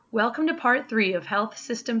Welcome to Part 3 of Health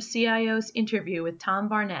System CIO's interview with Tom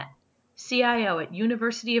Barnett, CIO at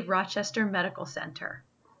University of Rochester Medical Center.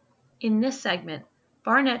 In this segment,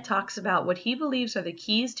 Barnett talks about what he believes are the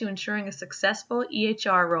keys to ensuring a successful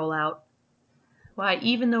EHR rollout, why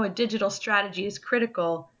even though a digital strategy is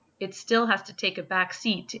critical, it still has to take a back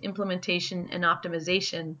seat to implementation and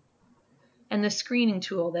optimization, and the screening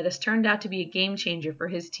tool that has turned out to be a game changer for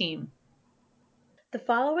his team. The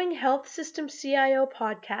following Health System CIO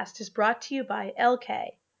podcast is brought to you by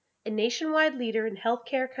LK, a nationwide leader in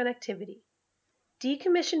healthcare connectivity.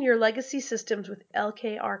 Decommission your legacy systems with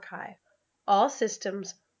LK Archive. All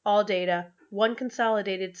systems, all data, one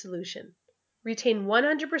consolidated solution. Retain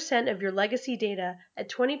 100% of your legacy data at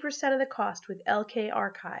 20% of the cost with LK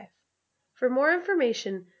Archive. For more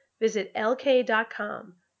information, visit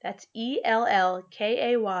lk.com. That's ELLKAY.com.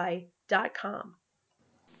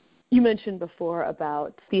 You mentioned before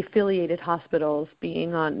about the affiliated hospitals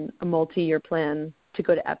being on a multi-year plan to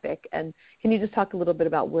go to Epic. And can you just talk a little bit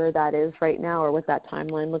about where that is right now or what that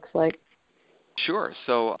timeline looks like? Sure.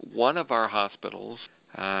 So one of our hospitals,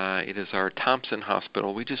 it is our Thompson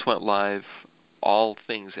Hospital. We just went live all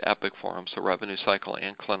things Epic for them, so revenue cycle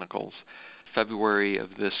and clinicals, February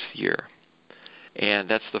of this year. And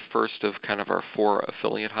that's the first of kind of our 4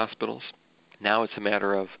 affiliate hospitals. Now it's a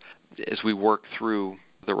matter of, as we work through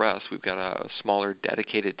the rest, we've got a smaller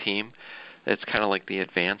dedicated team that's kind of like the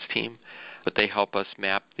advanced team, but they help us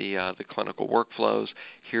map the clinical workflows.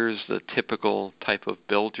 Here's the typical type of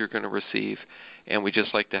build you're going to receive, and we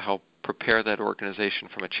just like to help prepare that organization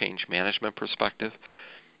from a change management perspective.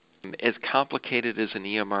 As complicated as an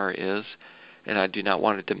EMR is, and I do not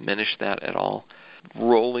want to diminish that at all,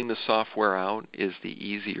 rolling the software out is the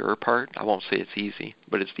easier part. I won't say it's easy,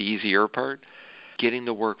 but it's the easier part. Getting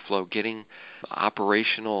the workflow, getting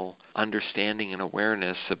operational understanding and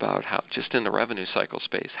awareness about how, just in the revenue cycle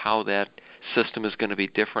space, how that system is going to be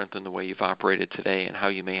different than the way you've operated today and how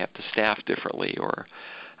you may have to staff differently or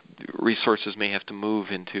resources may have to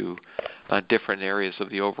move into different areas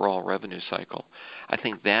of the overall revenue cycle. I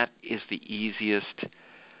think that is the easiest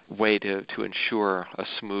way to ensure a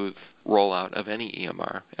smooth rollout of any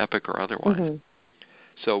EMR, Epic or otherwise. Mm-hmm.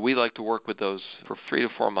 So we like to work with those for 3 to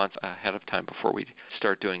 4 months ahead of time before we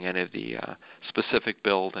start doing any of the specific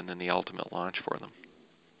build and then the ultimate launch for them.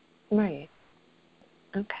 Right.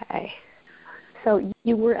 Okay. So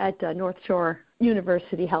you were at North Shore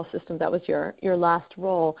University Health System. That was your last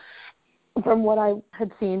role. From what I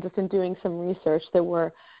had seen just in doing some research, there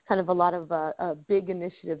were kind of a lot of big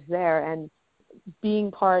initiatives there. And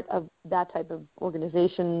being part of that type of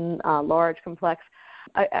organization, large, complex,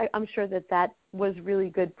 I'm sure that was really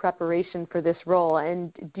good preparation for this role.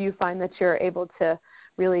 And do you find that you're able to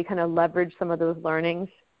really kind of leverage some of those learnings?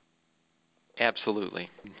 Absolutely.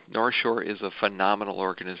 North Shore is a phenomenal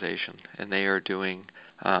organization, and they are doing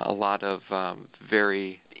a lot of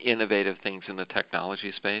very innovative things in the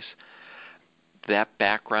technology space. That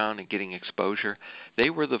background and getting exposure, they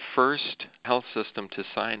were the first health system to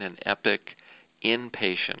sign an Epic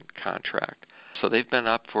inpatient contract. So they've been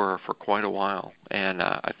up for quite a while, and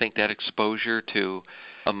I think that exposure to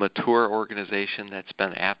a mature organization that's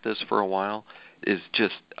been at this for a while is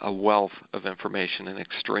just a wealth of information and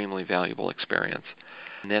extremely valuable experience.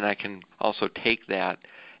 And then I can also take that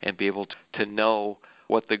and be able to know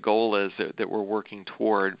what the goal is that we're working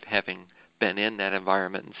toward, having been in that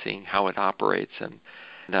environment and seeing how it operates and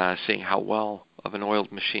seeing how well of an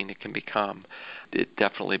oiled machine it can become. It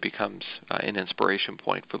definitely becomes an inspiration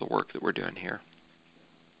point for the work that we're doing here.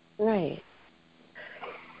 Right.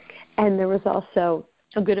 And there was also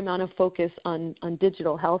a good amount of focus on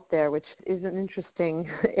digital health there, which is an interesting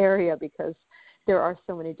area because there are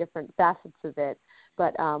so many different facets of it.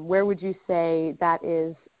 But where would you say that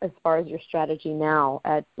is as far as your strategy now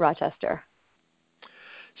at Rochester?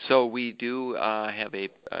 So we do have a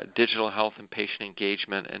digital health and patient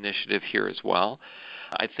engagement initiative here as well.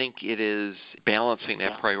 I think it is balancing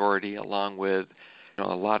that priority along with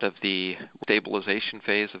a lot of the stabilization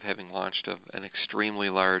phase of having launched an extremely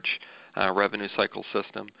large revenue cycle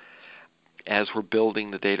system. As we're building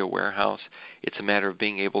the data warehouse, it's a matter of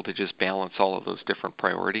being able to just balance all of those different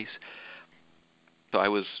priorities. So I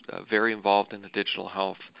was very involved in the digital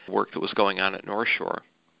health work that was going on at North Shore.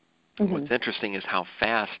 Mm-hmm. What's interesting is how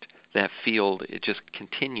fast that field, it just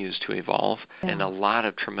continues to evolve, and a lot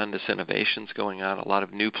of tremendous innovations going on, a lot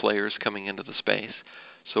of new players coming into the space.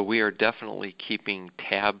 So we are definitely keeping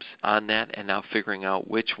tabs on that and now figuring out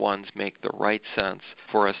which ones make the right sense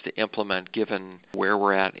for us to implement given where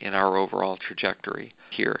we're at in our overall trajectory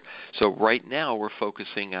here. So right now we're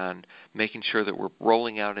focusing on making sure that we're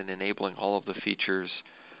rolling out and enabling all of the features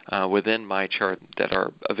within MyChart that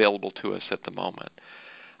are available to us at the moment.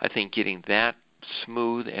 I think getting that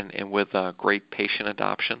smooth and with great patient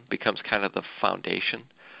adoption becomes kind of the foundation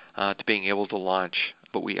to being able to launch.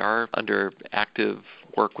 But we are under active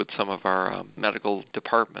work with some of our medical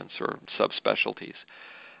departments or subspecialties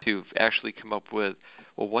to actually come up with,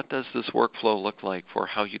 well, what does this workflow look like for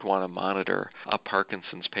how you'd want to monitor a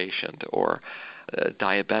Parkinson's patient or a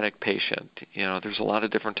diabetic patient? There's a lot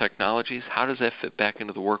of different technologies. How does that fit back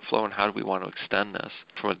into the workflow, and how do we want to extend this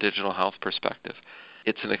from a digital health perspective?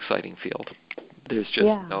 It's an exciting field. There's just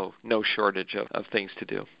no shortage of things to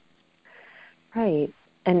do. Right.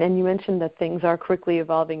 And you mentioned that things are quickly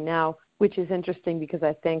evolving now, which is interesting because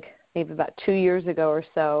I think maybe about 2 years ago or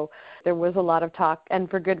so, there was a lot of talk, and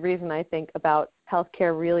for good reason, I think, about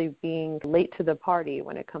healthcare really being late to the party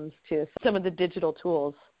when it comes to some of the digital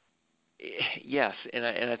tools. Yes, and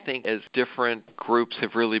I think as different groups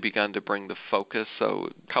have really begun to bring the focus, so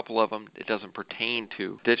a couple of them, it doesn't pertain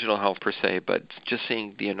to digital health per se, but just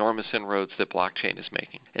seeing the enormous inroads that blockchain is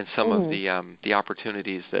making and some of the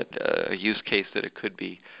opportunities that a use case that it could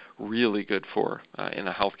be really good for in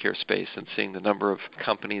a healthcare space, and seeing the number of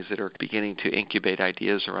companies that are beginning to incubate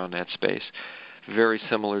ideas around that space, very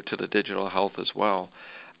similar to the digital health as well.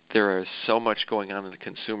 There is so much going on in the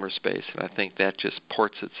consumer space, and I think that just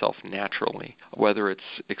ports itself naturally, whether it's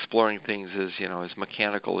exploring things as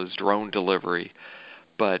mechanical as drone delivery,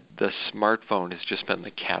 but the smartphone has just been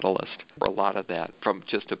the catalyst for a lot of that. From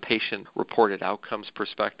just a patient-reported outcomes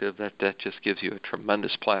perspective, that just gives you a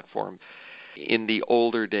tremendous platform. In the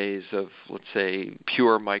older days of, let's say,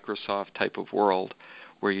 pure Microsoft type of world,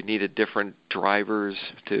 where you needed different drivers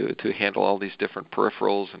to handle all these different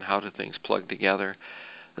peripherals and how do things plug together,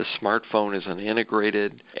 the smartphone is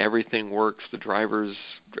integrated, everything works, the drivers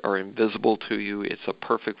are invisible to you, it's a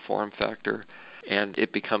perfect form factor, and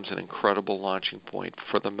it becomes an incredible launching point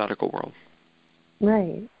for the medical world.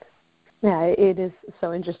 Right. Yeah, it is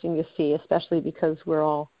so interesting to see, especially because we're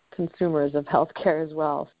all consumers of healthcare as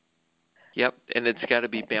well. Yep, and it's got to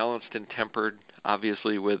be balanced and tempered,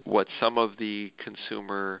 obviously, with what some of the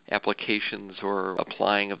consumer applications or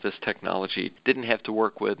applying of this technology didn't have to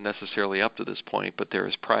work with necessarily up to this point, but there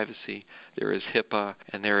is privacy, there is HIPAA,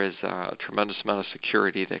 and there is a tremendous amount of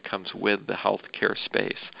security that comes with the healthcare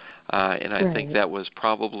space. And I think that was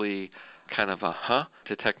probably kind of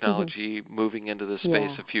to technology moving into this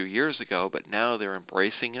space a few years ago, but now they're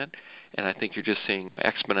embracing it, and I think you're just seeing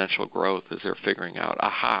exponential growth as they're figuring out,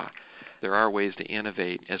 there are ways to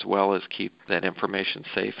innovate as well as keep that information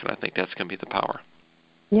safe, and I think that's going to be the power.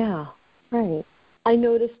 Yeah, right. I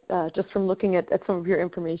noticed just from looking at some of your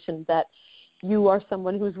information that you are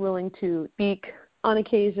someone who's willing to speak on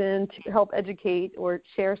occasion to help educate or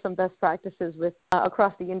share some best practices with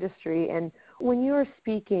across the industry. And when you're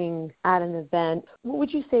speaking at an event, what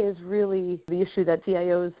would you say is really the issue that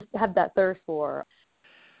CIOs have that thirst for?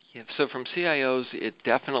 Yeah, so from CIOs, it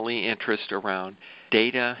definitely interest around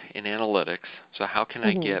data and analytics. So how can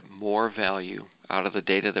I get more value out of the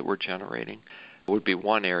data that we're generating? Would be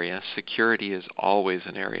one area. Security is always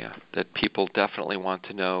an area that people definitely want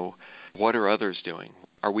to know, what are others doing?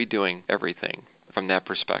 Are we doing everything from that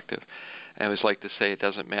perspective? I always like to say it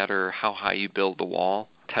doesn't matter how high you build the wall,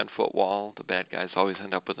 10-foot wall, the bad guys always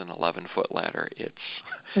end up with an 11-foot ladder. It's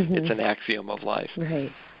an axiom of life.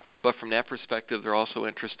 Right. But from that perspective, they're also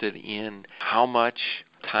interested in how much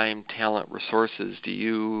time, talent, resources do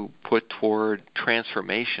you put toward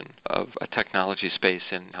transformation of a technology space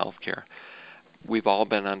in healthcare. We've all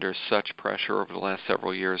been under such pressure over the last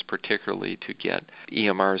several years, particularly to get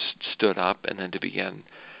EMRs stood up and then to begin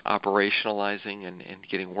operationalizing and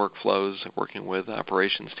getting workflows, working with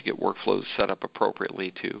operations to get workflows set up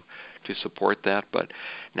appropriately to support that. But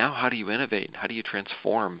now how do you innovate? How do you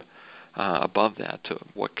transform above that? To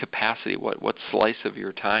what capacity, what slice of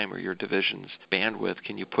your time or your division's bandwidth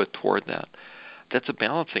can you put toward that? That's a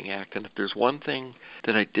balancing act. And if there's one thing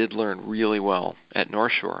that I did learn really well at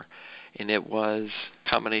North Shore, and it was a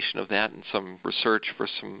combination of that and some research for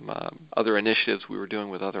some other initiatives we were doing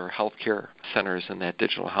with other healthcare centers in that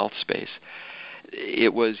digital health space,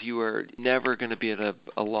 it was you are never going to be at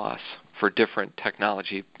a loss for different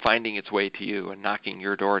technology finding its way to you and knocking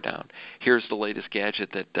your door down. Here's the latest gadget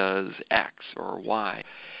that does X or Y.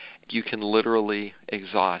 You can literally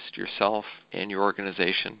exhaust yourself and your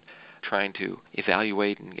organization trying to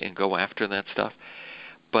evaluate and go after that stuff.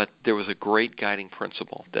 But there was a great guiding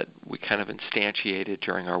principle that we kind of instantiated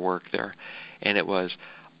during our work there, and it was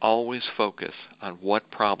always focus on what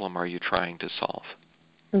problem are you trying to solve.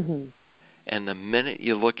 And the minute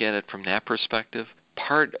you look at it from that perspective,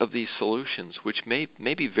 part of these solutions, which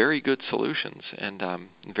may be very good solutions and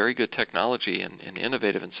very good technology and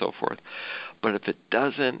innovative and so forth, but if it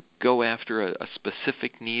doesn't go after a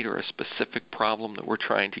specific need or a specific problem that we're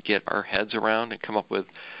trying to get our heads around and come up with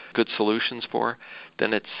good solutions for,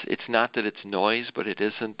 then it's not that it's noise, but it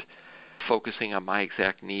isn't focusing on my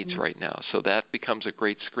exact needs right now. So that becomes a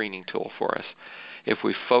great screening tool for us. If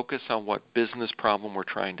we focus on what business problem we're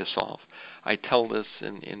trying to solve. I tell this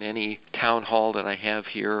in any town hall that I have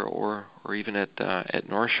here or even at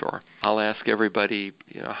North Shore. I'll ask everybody,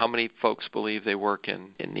 how many folks believe they work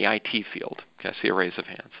in the IT field? Okay, I see a raise of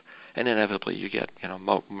hands. And inevitably you get,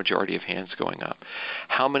 majority of hands going up.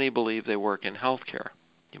 How many believe they work in healthcare?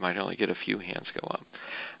 You might only get a few hands go up.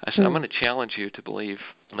 I said, I'm going to challenge you to believe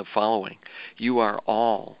the following. You are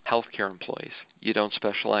all healthcare employees. You don't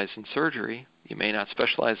specialize in surgery. You may not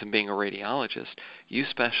specialize in being a radiologist. You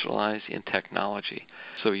specialize in technology.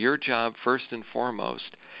 So your job, first and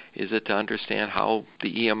foremost, is it to understand how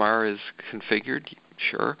the EMR is configured?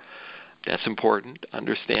 Sure. That's important.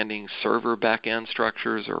 Understanding server back-end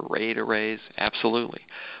structures or RAID arrays? Absolutely.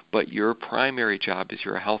 But your primary job is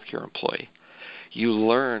you're a healthcare employee. You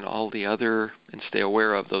learn all the other and stay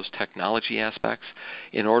aware of those technology aspects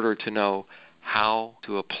in order to know how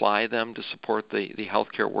to apply them to support the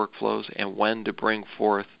healthcare workflows and when to bring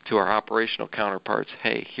forth to our operational counterparts,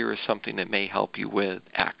 hey, here is something that may help you with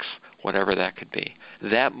X, whatever that could be.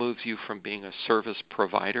 That moves you from being a service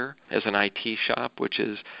provider as an IT shop, which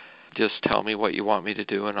is just tell me what you want me to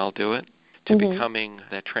do and I'll do it, to becoming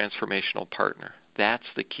that transformational partner. That's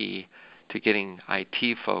the key to getting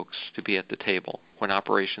IT folks to be at the table when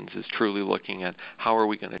operations is truly looking at how are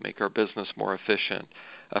we going to make our business more efficient,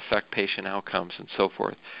 affect patient outcomes, and so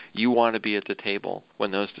forth. You want to be at the table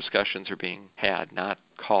when those discussions are being had, not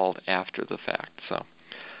called after the fact. So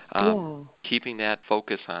keeping that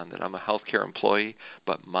focus on that I'm a healthcare employee,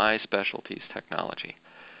 but my specialty is technology.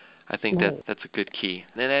 I think that's a good key.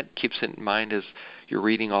 And then that keeps it in mind as you're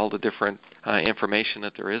reading all the different information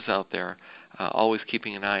that there is out there, always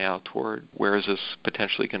keeping an eye out toward where is this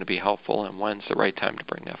potentially going to be helpful and when's the right time to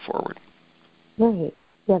bring that forward. Right.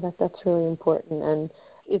 Yeah, that's really important. And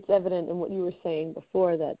it's evident in what you were saying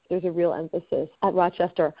before that there's a real emphasis at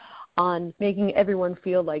Rochester on making everyone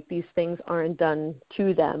feel like these things aren't done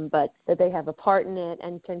to them, but that they have a part in it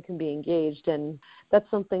and can be engaged. And that's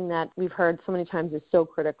something that we've heard so many times is so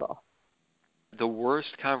critical. The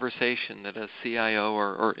worst conversation that a CIO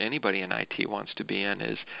or anybody in IT wants to be in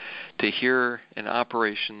is to hear an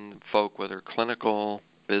operation folk, whether clinical,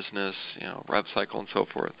 business, rev cycle and so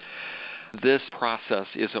forth, this process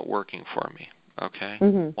isn't working for me. Okay?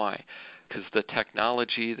 Why? Because the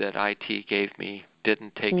technology that IT gave me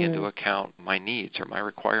didn't take into account my needs or my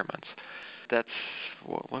requirements. That's,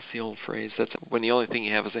 what's the old phrase? That's when the only thing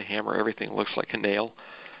you have is a hammer, everything looks like a nail.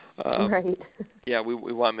 Right. Yeah, we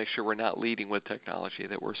want to make sure we're not leading with technology,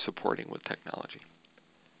 that we're supporting with technology.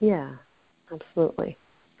 Yeah, absolutely.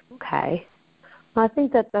 Okay. Well, I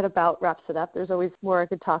think that about wraps it up. There's always more I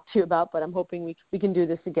could talk to you about, but I'm hoping we can do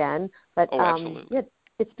this again. But absolutely.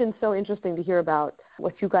 It's been so interesting to hear about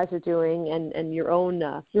what you guys are doing and your own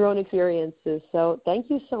experiences. So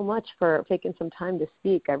thank you so much for taking some time to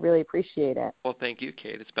speak. I really appreciate it. Well, thank you,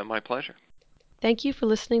 Kate. It's been my pleasure. Thank you for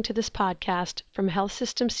listening to this podcast from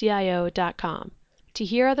healthsystemcio.com. To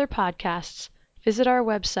hear other podcasts, visit our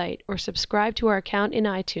website or subscribe to our account in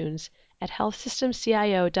iTunes at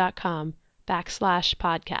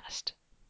healthsystemcio.com/podcast.